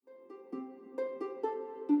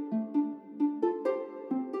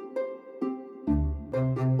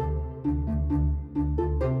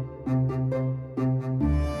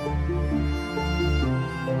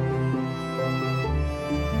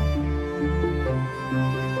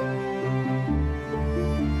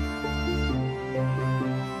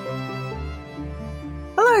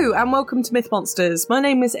Hello and welcome to Myth Monsters. My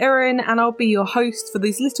name is Erin and I'll be your host for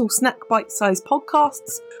these little snack bite-sized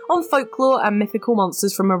podcasts on folklore and mythical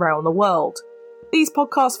monsters from around the world. These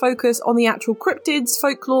podcasts focus on the actual cryptids,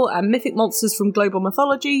 folklore and mythic monsters from global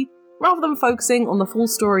mythology, rather than focusing on the full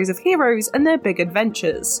stories of heroes and their big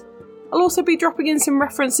adventures. I'll also be dropping in some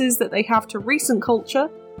references that they have to recent culture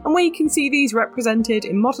and where you can see these represented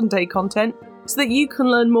in modern day content so that you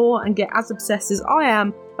can learn more and get as obsessed as I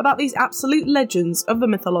am about these absolute legends of the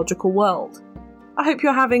mythological world. I hope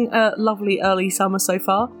you're having a lovely early summer so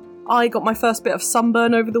far. I got my first bit of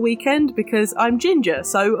sunburn over the weekend because I'm ginger,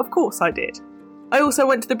 so of course I did. I also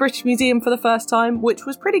went to the British Museum for the first time, which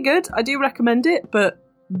was pretty good. I do recommend it, but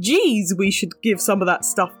geez, we should give some of that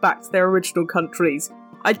stuff back to their original countries.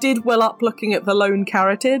 I did well up looking at the lone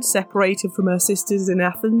caryatid, separated from her sisters in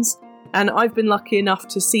Athens, and I've been lucky enough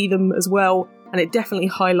to see them as well, and it definitely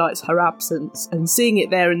highlights her absence, and seeing it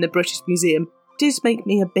there in the British Museum did make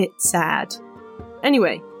me a bit sad.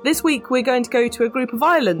 Anyway, this week we're going to go to a group of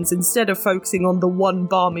islands instead of focusing on the one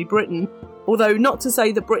balmy Britain, although not to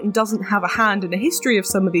say that Britain doesn't have a hand in the history of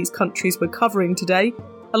some of these countries we're covering today,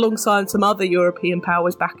 alongside some other European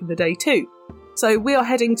powers back in the day too. So we are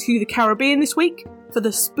heading to the Caribbean this week for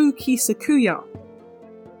the spooky Soucouyant.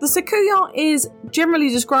 The Soucouyant is generally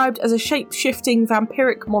described as a shape-shifting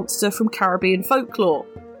vampiric monster from Caribbean folklore.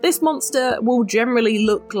 This monster will generally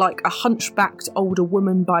look like a hunchbacked older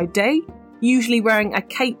woman by day, usually wearing a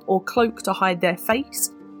cape or cloak to hide their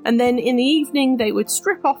face, and then in the evening they would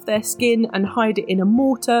strip off their skin and hide it in a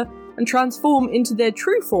mortar and transform into their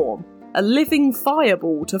true form, a living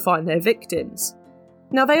fireball to find their victims.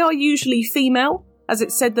 Now they are usually female, as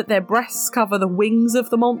it's said that their breasts cover the wings of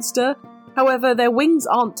the monster. However, their wings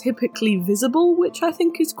aren't typically visible, which I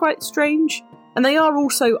think is quite strange. And they are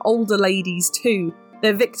also older ladies too.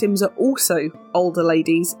 Their victims are also older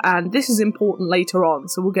ladies, and this is important later on,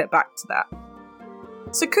 so we'll get back to that.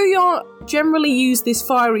 Soucouyant generally use this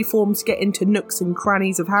fiery form to get into nooks and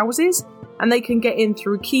crannies of houses, and they can get in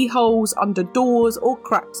through keyholes, under doors, or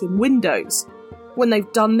cracks in windows. When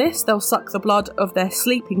they've done this, they'll suck the blood of their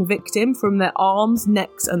sleeping victim from their arms,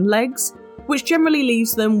 necks, and legs, which generally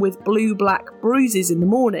leaves them with blue-black bruises in the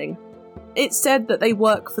morning. It's said that they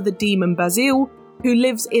work for the demon Basile, who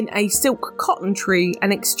lives in a silk cotton tree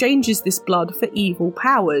and exchanges this blood for evil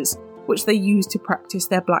powers, which they use to practice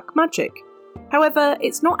their black magic. However,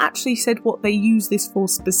 it's not actually said what they use this for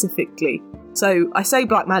specifically, so I say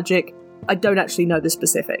black magic, I don't actually know the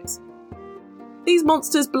specifics. These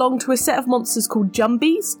monsters belong to a set of monsters called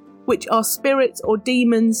Jumbies, which are spirits or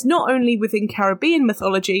demons not only within Caribbean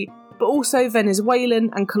mythology, but also Venezuelan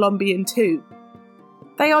and Colombian too.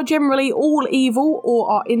 They are generally all evil or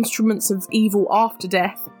are instruments of evil after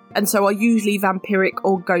death, and so are usually vampiric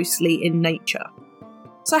or ghostly in nature.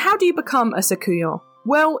 So how do you become a Soucouyant?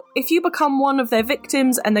 Well, if you become one of their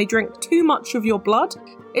victims and they drink too much of your blood,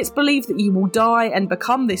 it's believed that you will die and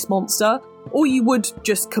become this monster, or you would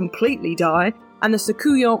just completely die, and the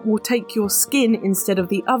Soucouyant will take your skin instead of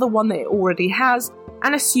the other one that it already has,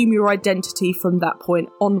 and assume your identity from that point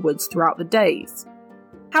onwards throughout the days.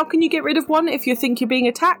 How can you get rid of one if you think you're being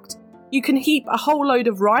attacked? You can heap a whole load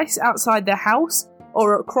of rice outside their house,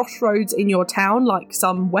 or at crossroads in your town like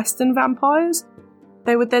some Western vampires.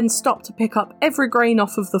 They would then stop to pick up every grain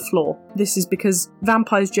off of the floor. This is because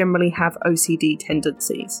vampires generally have OCD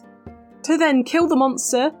tendencies. To then kill the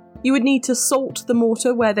monster, you would need to salt the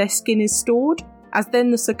mortar where their skin is stored, as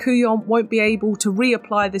then the Soucouyant won't be able to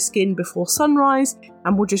reapply the skin before sunrise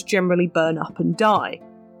and will just generally burn up and die.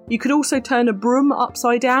 You could also turn a broom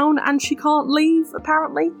upside down and she can't leave,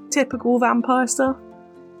 apparently. Typical vampire stuff.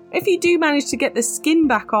 If you do manage to get the skin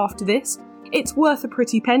back after this, it's worth a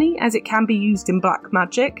pretty penny as it can be used in black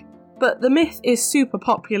magic, but the myth is super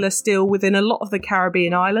popular still within a lot of the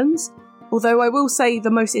Caribbean islands, although I will say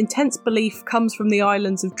the most intense belief comes from the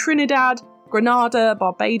islands of Trinidad, Grenada,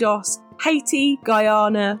 Barbados, Haiti,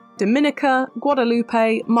 Guyana, Dominica,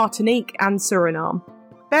 Guadeloupe, Martinique and Suriname.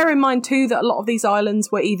 Bear in mind too that a lot of these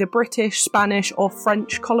islands were either British, Spanish or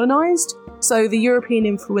French colonised, so the European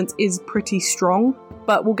influence is pretty strong,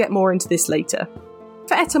 but we'll get more into this later.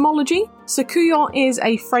 For etymology, Soucouyant is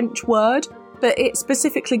a French word, but it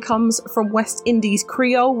specifically comes from West Indies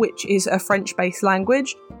Creole, which is a French-based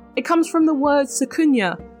language. It comes from the word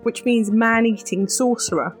Soucouyant, which means man-eating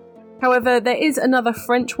sorcerer. However, there is another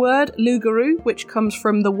French word, loup-garou, which comes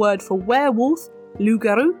from the word for werewolf,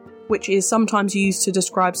 loup-garou, which is sometimes used to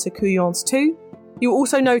describe Soucouyants too. You'll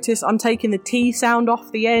also notice I'm taking the T sound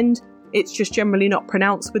off the end. It's just generally not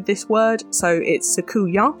pronounced with this word, so it's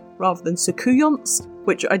Soucouyant rather than Soucouyants,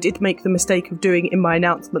 which I did make the mistake of doing in my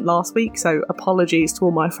announcement last week, so apologies to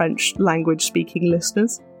all my French language speaking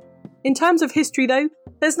listeners. In terms of history though,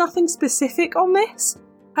 there's nothing specific on this.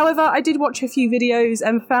 However, I did watch a few videos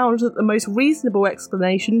and found that the most reasonable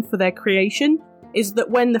explanation for their creation is that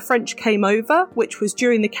when the French came over, which was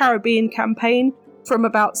during the Caribbean campaign from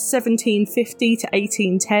about 1750 to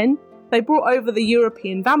 1810, they brought over the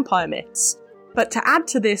European vampire myths. But to add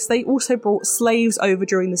to this, they also brought slaves over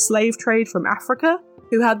during the slave trade from Africa,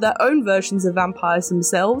 who had their own versions of vampires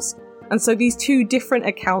themselves, and so these two different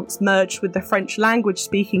accounts merged with the French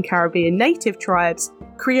language-speaking Caribbean native tribes,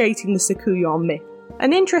 creating the Soucouyant myth.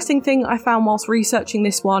 An interesting thing I found whilst researching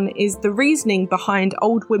this one is the reasoning behind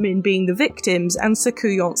old women being the victims and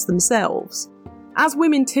Soucouyants themselves. As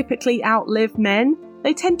women typically outlive men,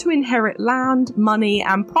 they tend to inherit land, money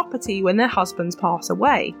and property when their husbands pass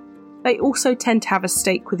away. They also tend to have a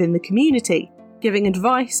stake within the community, giving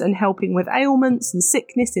advice and helping with ailments and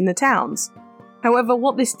sickness in the towns. However,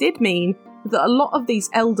 what this did mean was that a lot of these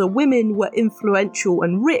elder women were influential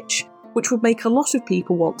and rich, which would make a lot of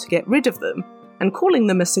people want to get rid of them, and calling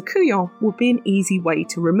them a Soucouyant would be an easy way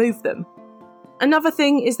to remove them. Another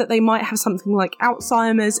thing is that they might have something like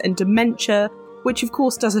Alzheimer's and dementia, which of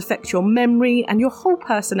course does affect your memory and your whole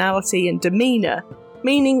personality and demeanour,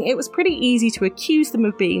 meaning it was pretty easy to accuse them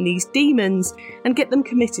of being these demons and get them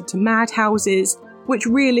committed to madhouses, which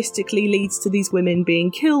realistically leads to these women being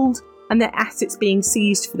killed and their assets being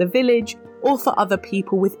seized for the village or for other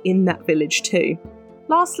people within that village too.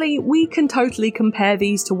 Lastly, we can totally compare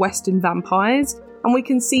these to Western vampires, and we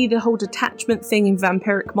can see the whole detachment thing in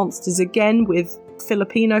vampiric monsters again with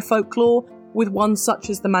Filipino folklore, with ones such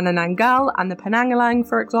as the Manananggal and the Panangalang,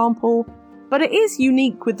 for example. But it is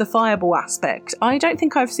unique with the fireball aspect. I don't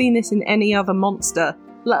think I've seen this in any other monster,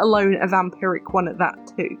 let alone a vampiric one at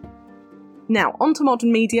that too. Now, onto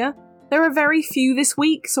modern media. There are very few this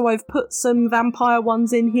week, so I've put some vampire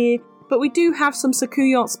ones in here, but we do have some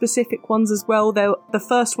Soucouyant specific ones as well. They're the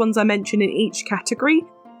first ones I mention in each category.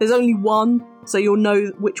 There's only one, so you'll know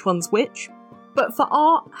which one's which. But for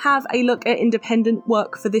art, have a look at independent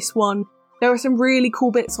work for this one. There are some really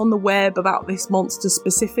cool bits on the web about this monster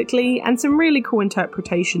specifically, and some really cool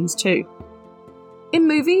interpretations too. In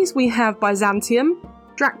movies, we have Byzantium,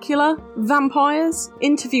 Dracula, Vampires,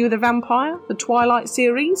 Interview with a Vampire, the Twilight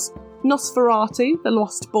series, Nosferatu, The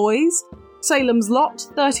Lost Boys, Salem's Lot,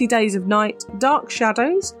 30 Days of Night, Dark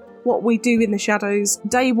Shadows, What We Do in the Shadows,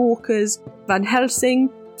 Daywalkers, Van Helsing,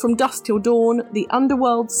 From Dusk Till Dawn, The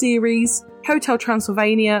Underworld series, Hotel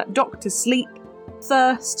Transylvania, Doctor Sleep,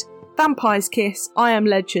 Thirst, Vampire's Kiss, I Am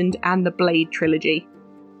Legend, and the Blade trilogy.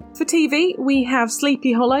 For TV, we have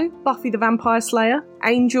Sleepy Hollow, Buffy the Vampire Slayer,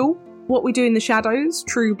 Angel, What We Do in the Shadows,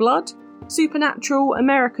 True Blood, Supernatural,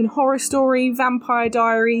 American Horror Story, Vampire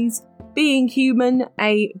Diaries, Being Human,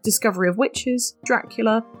 A Discovery of Witches,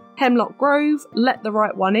 Dracula, Hemlock Grove, Let the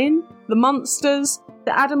Right One In, The Munsters,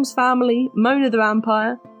 The Addams Family, Mona the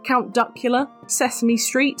Vampire, Count Duckula, Sesame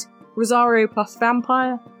Street, Rosario plus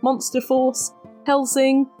Vampire, Monster Force,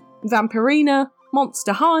 Helsing, Vampirina,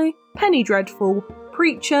 Monster High, Penny Dreadful,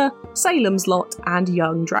 Preacher, Salem's Lot, and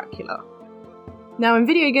Young Dracula. Now in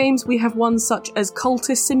video games we have ones such as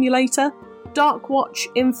Cultist Simulator, Darkwatch,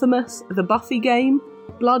 Infamous, The Buffy Game,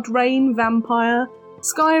 Blood Rain, Vampire,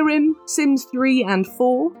 Skyrim, Sims 3 and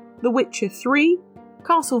 4, The Witcher 3,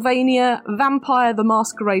 Castlevania, Vampire the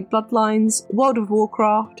Masquerade Bloodlines, World of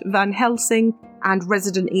Warcraft, Van Helsing, and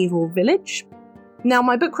Resident Evil Village. Now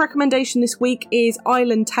my book recommendation this week is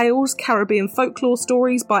Island Tales, Caribbean Folklore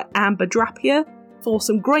Stories by Amber Drapier for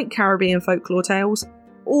some great Caribbean folklore tales,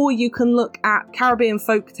 or you can look at Caribbean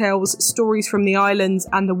Folk Tales, Stories from the Islands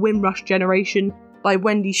and the Windrush Generation by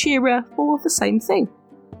Wendy Shearer for the same thing.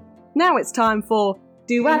 Now it's time for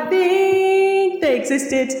Do I Think They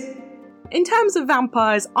Existed? In terms of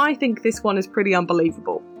vampires, I think this one is pretty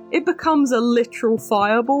unbelievable. It becomes a literal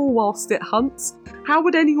fireball whilst it hunts. How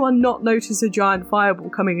would anyone not notice a giant fireball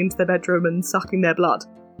coming into their bedroom and sucking their blood?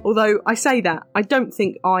 Although, I say that, I don't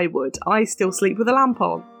think I would. I still sleep with a lamp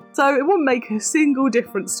on. So it wouldn't make a single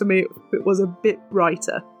difference to me if it was a bit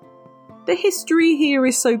brighter. The history here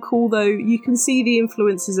is so cool though. You can see the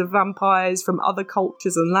influences of vampires from other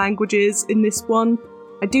cultures and languages in this one.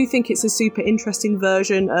 I do think it's a super interesting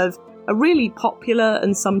version of a really popular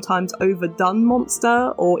and sometimes overdone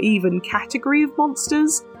monster, or even category of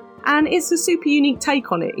monsters, and it's a super unique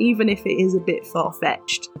take on it, even if it is a bit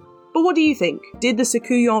far-fetched. But what do you think? Did the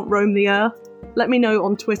Soucouyant roam the earth? Let me know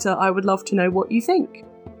on Twitter, I would love to know what you think.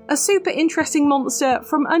 A super interesting monster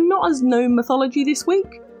from a not as known mythology this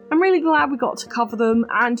week. I'm really glad we got to cover them,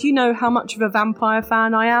 and you know how much of a vampire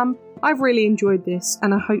fan I am. I've really enjoyed this,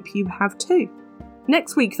 and I hope you have too.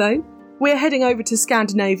 Next week though, we're heading over to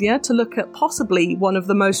Scandinavia to look at possibly one of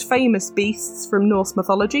the most famous beasts from Norse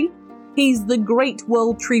mythology, He's the Great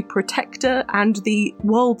World Tree Protector and the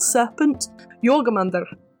World Serpent, Jorgamander.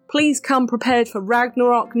 Please come prepared for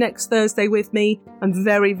Ragnarok next Thursday with me. I'm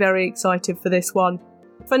very, very excited for this one.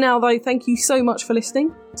 For now though, thank you so much for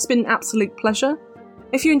listening. It's been an absolute pleasure.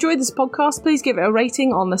 If you enjoyed this podcast, please give it a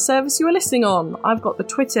rating on the service you are listening on. I've got the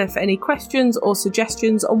Twitter for any questions or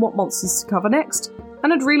suggestions on what monsters to cover next,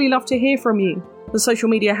 and I'd really love to hear from you. The social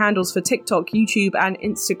media handles for TikTok, YouTube and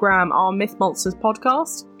Instagram are Myth Monsters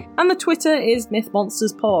Podcast, and the Twitter is Myth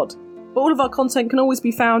Monsters Pod. But all of our content can always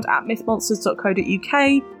be found at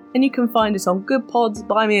mythmonsters.co.uk, and you can find us on Good Pods,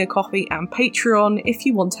 Buy Me a Coffee and Patreon if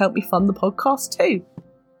you want to help me fund the podcast too.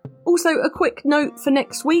 Also, a quick note for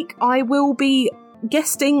next week, I will be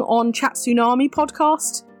guesting on Chat Tsunami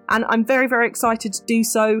podcast, and I'm very, very excited to do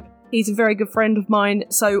so. He's a very good friend of mine,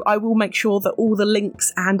 so I will make sure that all the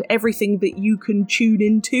links and everything that you can tune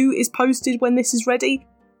into is posted when this is ready,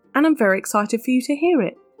 and I'm very excited for you to hear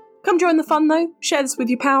it. Come join the fun though, share this with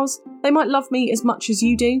your pals, they might love me as much as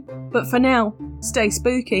you do, but for now, stay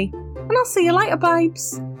spooky, and I'll see you later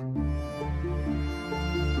babes.